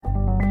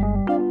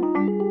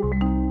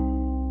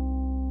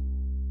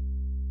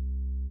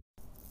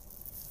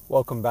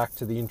Welcome back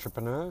to The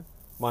Entrepreneur.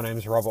 My name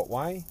is Robert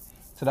Way.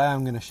 Today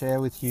I'm going to share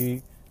with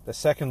you the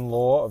second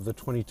law of the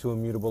 22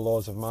 immutable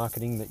laws of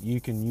marketing that you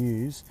can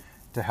use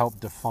to help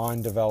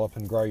define, develop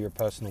and grow your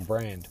personal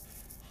brand.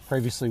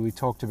 Previously we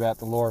talked about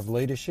the law of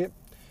leadership,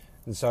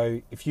 and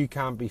so if you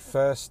can't be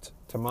first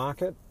to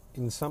market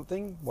in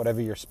something,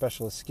 whatever your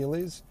specialist skill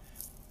is,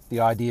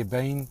 the idea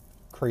being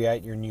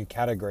create your new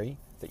category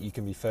that you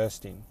can be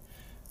first in.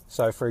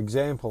 So for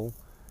example,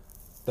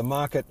 the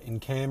market in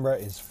Canberra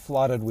is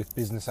flooded with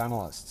business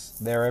analysts.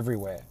 They're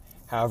everywhere.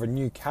 However, a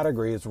new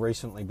category has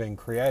recently been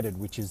created,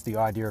 which is the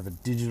idea of a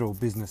digital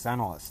business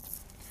analyst.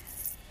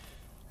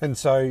 And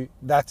so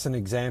that's an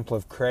example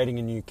of creating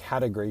a new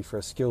category for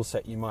a skill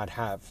set you might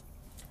have.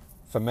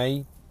 For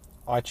me,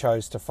 I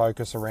chose to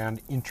focus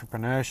around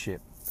entrepreneurship.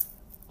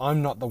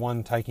 I'm not the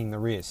one taking the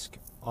risk.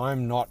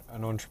 I'm not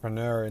an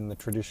entrepreneur in the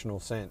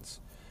traditional sense.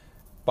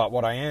 But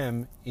what I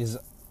am is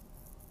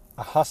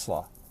a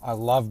hustler. I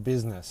love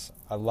business.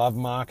 I love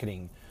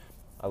marketing.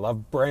 I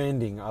love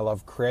branding. I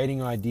love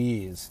creating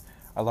ideas.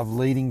 I love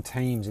leading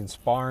teams,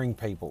 inspiring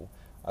people.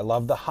 I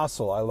love the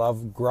hustle. I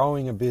love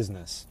growing a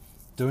business,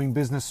 doing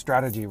business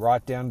strategy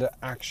right down to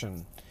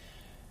action.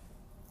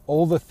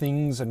 All the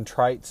things and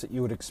traits that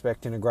you would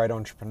expect in a great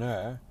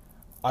entrepreneur,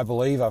 I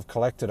believe I've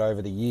collected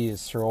over the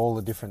years through all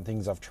the different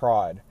things I've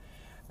tried.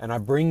 And I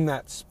bring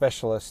that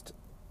specialist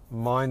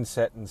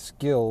mindset and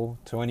skill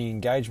to any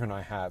engagement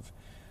I have.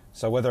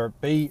 So whether it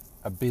be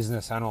a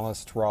business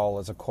analyst role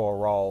as a core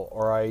role,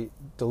 or a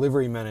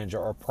delivery manager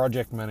or a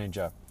project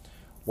manager,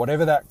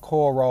 whatever that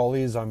core role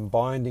is, I'm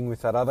binding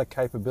with that other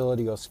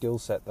capability or skill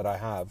set that I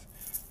have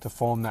to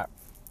form that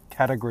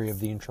category of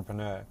the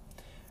entrepreneur.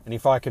 And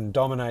if I can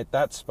dominate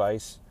that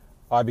space,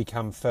 I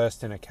become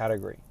first in a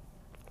category.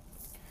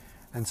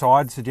 And so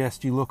I'd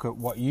suggest you look at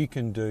what you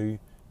can do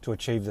to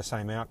achieve the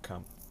same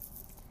outcome.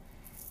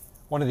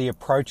 One of the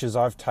approaches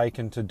I've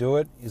taken to do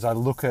it is I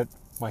look at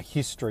my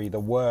history, the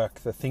work,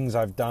 the things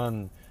I've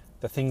done,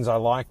 the things I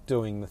like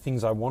doing, the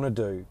things I want to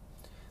do,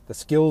 the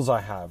skills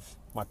I have,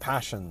 my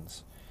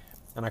passions.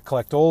 And I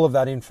collect all of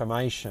that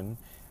information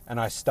and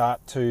I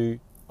start to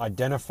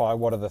identify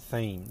what are the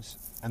themes.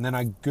 And then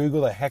I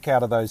Google the heck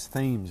out of those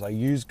themes. I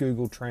use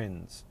Google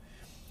Trends.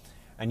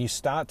 And you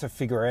start to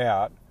figure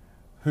out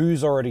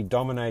who's already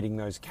dominating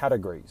those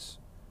categories.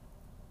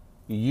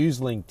 You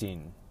use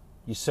LinkedIn.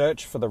 You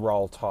search for the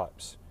role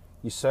types.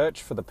 You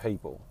search for the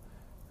people.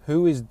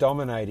 Who is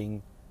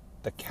dominating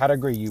the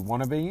category you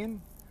want to be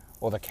in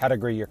or the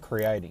category you're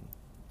creating?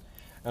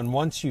 And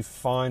once you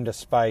find a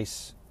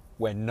space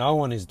where no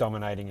one is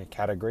dominating a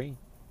category,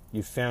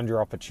 you've found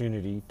your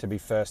opportunity to be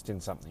first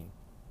in something.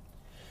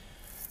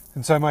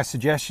 And so my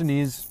suggestion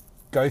is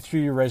go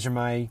through your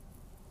resume,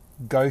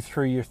 go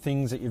through your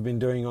things that you've been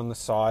doing on the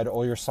side,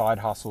 all your side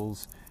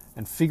hustles,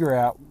 and figure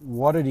out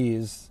what it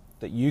is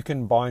that you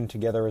can bind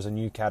together as a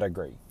new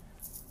category.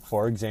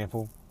 For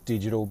example,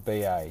 digital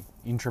BA,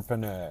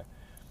 entrepreneur,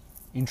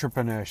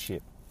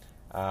 entrepreneurship,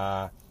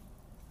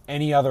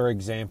 any other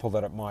example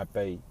that it might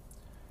be.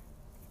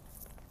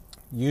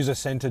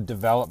 User-centered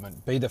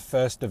development. Be the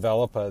first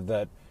developer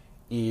that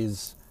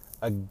is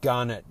a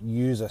gun at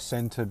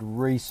user-centered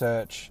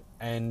research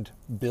and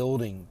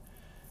building.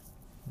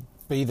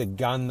 Be the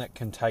gun that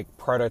can take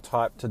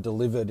prototype to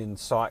delivered in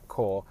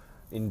Sitecore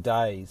in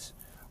days.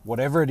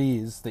 Whatever it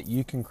is that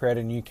you can create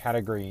a new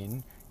category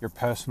in, your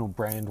personal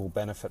brand will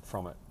benefit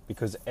from it,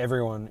 because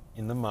everyone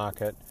in the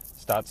market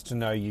starts to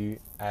know you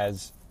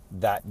as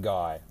that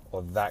guy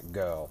or that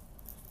girl.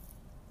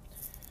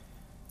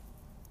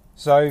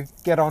 So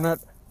get on it,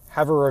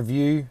 have a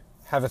review,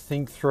 have a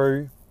think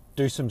through,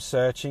 do some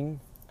searching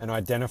and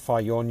identify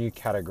your new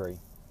category.